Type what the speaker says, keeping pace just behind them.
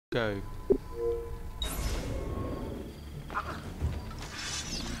Go.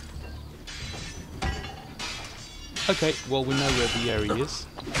 Okay, well we know where the area is.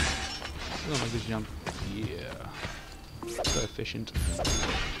 We're gonna make this jump. Yeah. So efficient.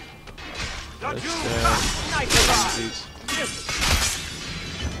 Let's these.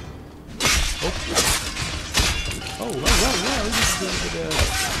 Oh, wow, this is a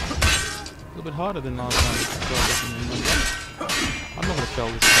little bit harder than last time. I'm not gonna fail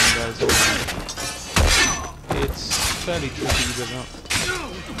this thing, guys. It's fairly tricky, but not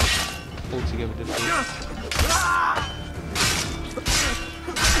altogether difficult.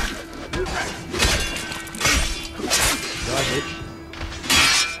 Die, bitch.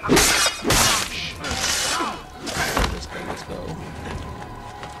 Let's go.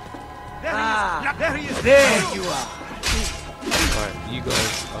 There he is! There you are! Alright, you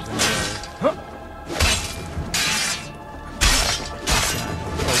guys are gonna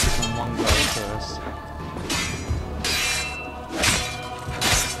focus on one guy first.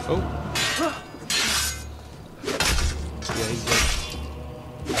 Oh! Yeah, he's dead.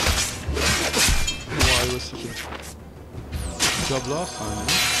 I don't know why he was such a good job last time, man.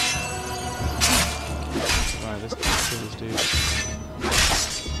 Alright, let's kill this dude.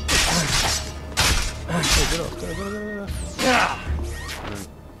 Oh, get off, go. Right.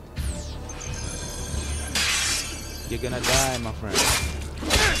 You're gonna die, my friend.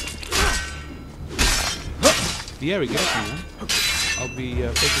 The area gets me, man. I'll be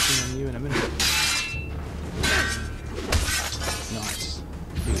focusing on you in a minute. Nice.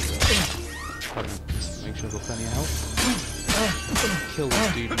 Hold on, just make sure I've got plenty of health. Kill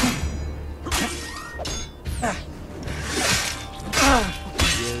this dude, man.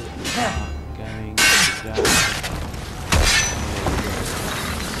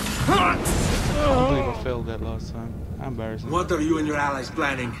 I believe I failed that last time. How embarrassing. What are you and your allies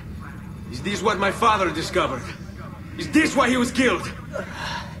planning? Is this what my father discovered? Is this why he was killed?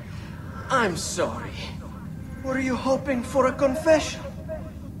 I'm sorry. Were you hoping for a confession?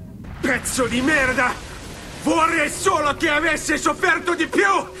 Pezzo di merda! Vorrei solo che avesse sofferto di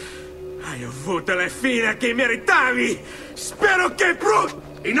più! Hai avuto la fine che meritavi! Spero che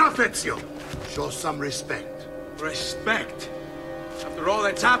Enough, Ezio! Show some respect. Respect? After all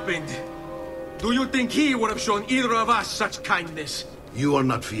that's happened, do you think he would have shown either of us such kindness? You are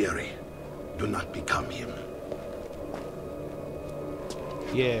not Fieri. Do not become him.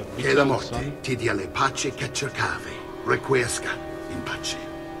 Yeah, Che la morte ti dia le pace che cercavi. Requiesca in pace.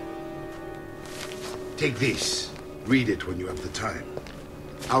 Take this. Read it when you have the time.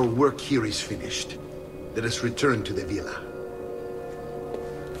 Our work here is finished. Let us return to the villa.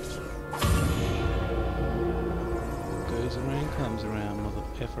 Goes around, comes around, mother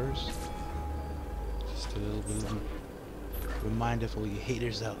effers. Just a little bit of a reminder for you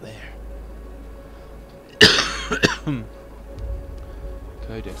haters out there.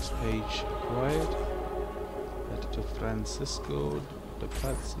 Codex page acquired. Letter to Francisco de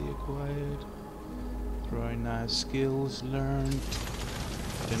Pazzi acquired. Very nice skills learned.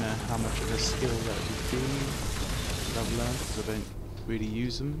 I don't know how much of a skill that would be that I've learned because I don't really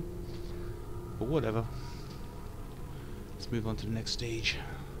use them. But whatever. Let's move on to the next stage.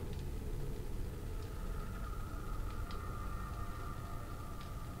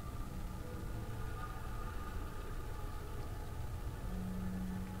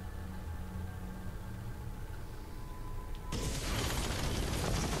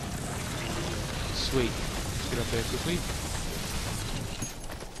 Sweet. Let's get up there quickly.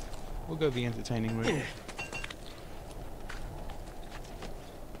 We'll go the entertaining route.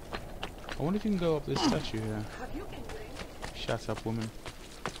 I wonder if you can go up this statue here. Shut up, woman.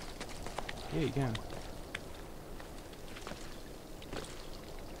 Yeah, you can.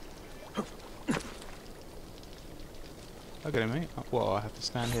 Okay, mate. Well, I have to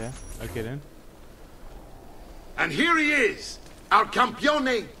stand here. Okay, then. And here he is! Our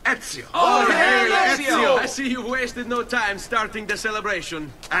campione, Ezio. Oh, hey, Ezio! I see you wasted no time starting the celebration.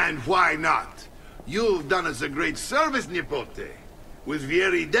 And why not? You've done us a great service, Nipote. With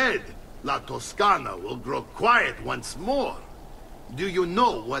Vieri dead, La Toscana will grow quiet once more. Do you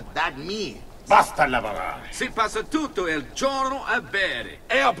know what that means? Basta lavorare. Si passa tutto il giorno a bere.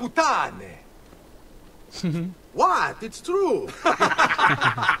 E a puttane! What? It's true!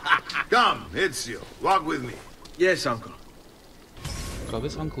 Come, Ezio, walk with me. Yes, uncle. God,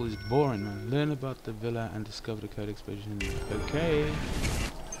 this uncle is boring, man. Learn about the villa and discover the code expedition. Okay.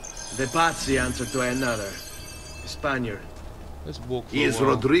 The Pazzi answer to another. A Spaniard. Let's walk for He a is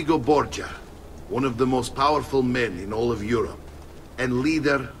while. Rodrigo Borgia, one of the most powerful men in all of Europe, and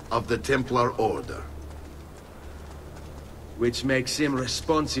leader of the Templar Order. Which makes him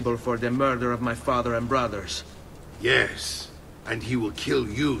responsible for the murder of my father and brothers. Yes, and he will kill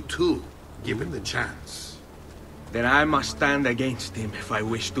you too, given the chance. Then I must stand against him if I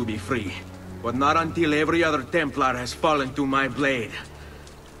wish to be free. But not until every other Templar has fallen to my blade.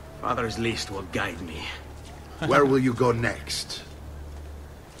 Father's list will guide me. Where will you go next?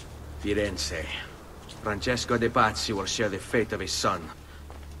 Firenze. Francesco de Pazzi will share the fate of his son.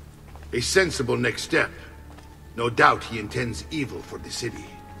 A sensible next step. No doubt he intends evil for the city.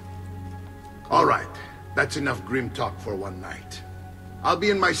 All right, that's enough grim talk for one night. I'll be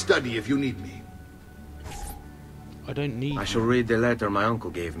in my study if you need me. I don't need I shall read the letter my uncle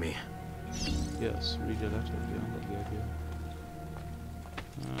gave me. Yes, read the letter the uncle gave you.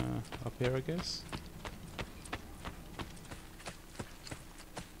 Up here, I guess?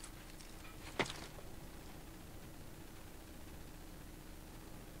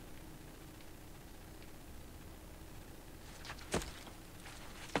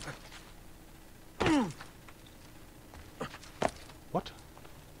 What?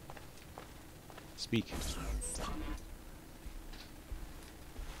 Speak.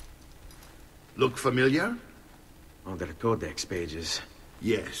 Look familiar? On their codex pages.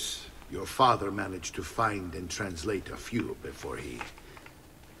 Yes. Your father managed to find and translate a few before he...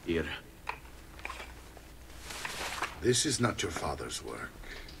 Here. This is not your father's work.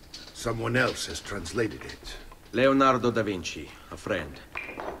 Someone else has translated it. Leonardo da Vinci, a friend.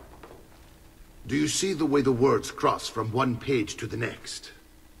 Do you see the way the words cross from one page to the next?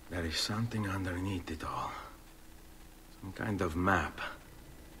 There is something underneath it all. Some kind of map.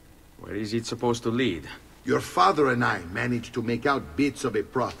 Where is it supposed to lead? Your father and I managed to make out bits of a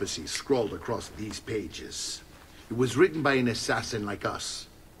prophecy scrawled across these pages. It was written by an assassin like us,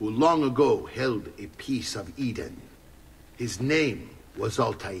 who long ago held a piece of Eden. His name was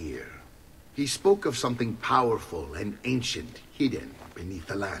Altair. He spoke of something powerful and ancient hidden beneath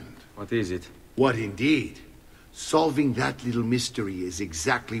the land. What is it? What indeed? Solving that little mystery is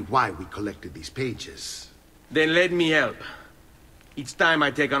exactly why we collected these pages. Then let me help. Each time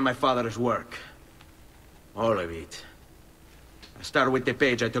I take on my father's work. All of it. I start with the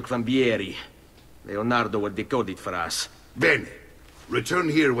page I took from Vieri. Leonardo will decode it for us. Bene. Return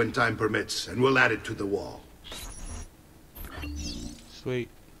here when time permits, and we'll add it to the wall. Sweet.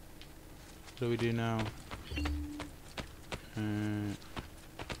 What do we do now?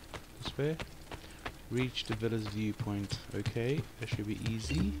 This way? Reach the villa's viewpoint. Okay, that should be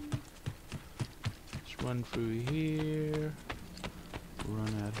easy. Let's run through here.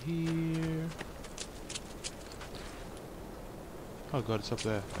 Run out here. Oh god, it's up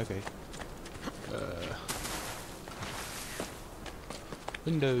there. Okay.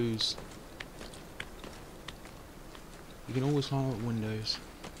 Windows. You can always climb up windows.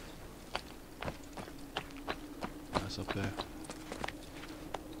 That's up there.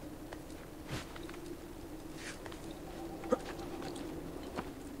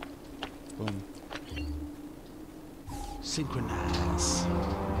 Boom. Synchronize.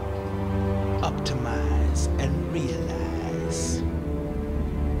 Optimize and realize.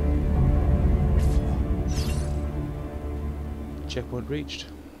 Checkpoint reached.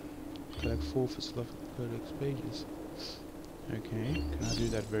 Collect 4 for select codex pages. Okay, can I do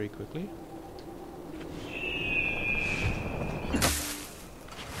that very quickly?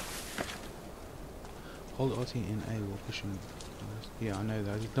 Hold RT in A while pushing. Yeah, I know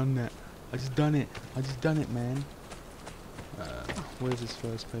that. I just done that. I just done it. I just done it, man. Where's this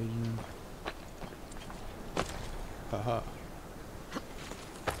first page then? Haha.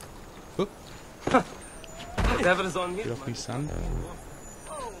 Oop. Devil is on you. Get off me, son.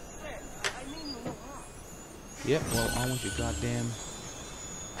 Yeah, well, I want your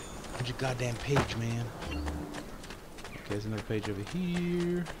goddamn page, man. Okay, there's another page over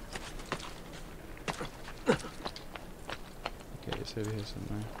here. Okay, it's over here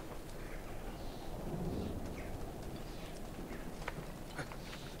somewhere.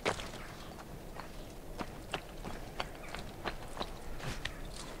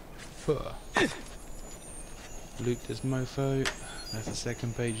 Luke this mofo. That's the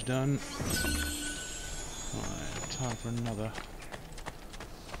second page done. Alright, time for another.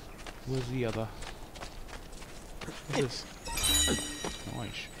 Where's the other? What's this?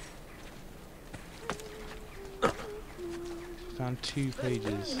 Nice. Found 2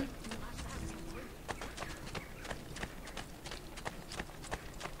 pages.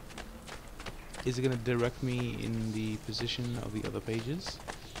 Is it going to direct me in the position of the other pages?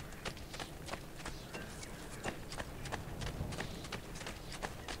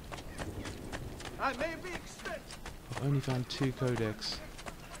 I may be expensive. I've only found 2 codex.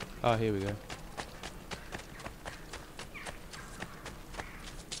 Ah, here we go.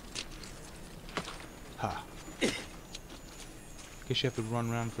 Ha. Guess you have to run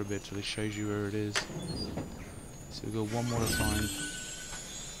around for a bit till it shows you where it is. So we go one more to find.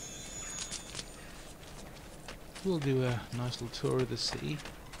 We'll do a nice little tour of the city.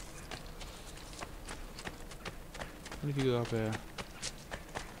 What if you go up here?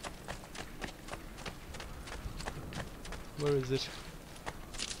 Where is it?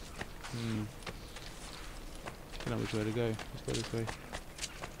 Don't know which way to go. Let's go this way.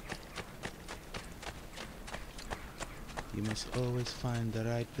 You must always find the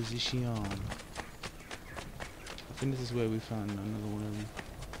right position. I think this is where we found another one of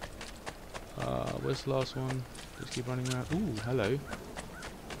them. Where's the last one? Just keep running around. Ooh, hello.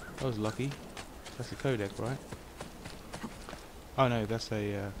 That was lucky. That's a codec, right? Oh no, that's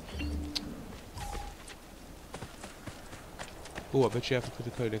a... Oh, I bet you have to put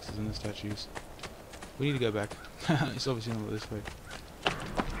the codexes in the statues. We need to go back. It's obviously not this way.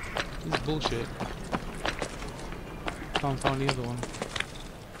 This is bullshit. Can't find the other one.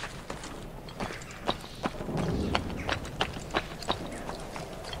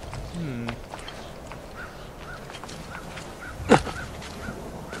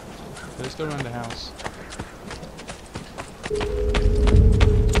 Okay, let's go around the house.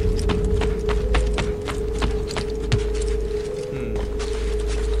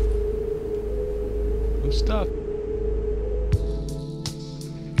 I'm stuck.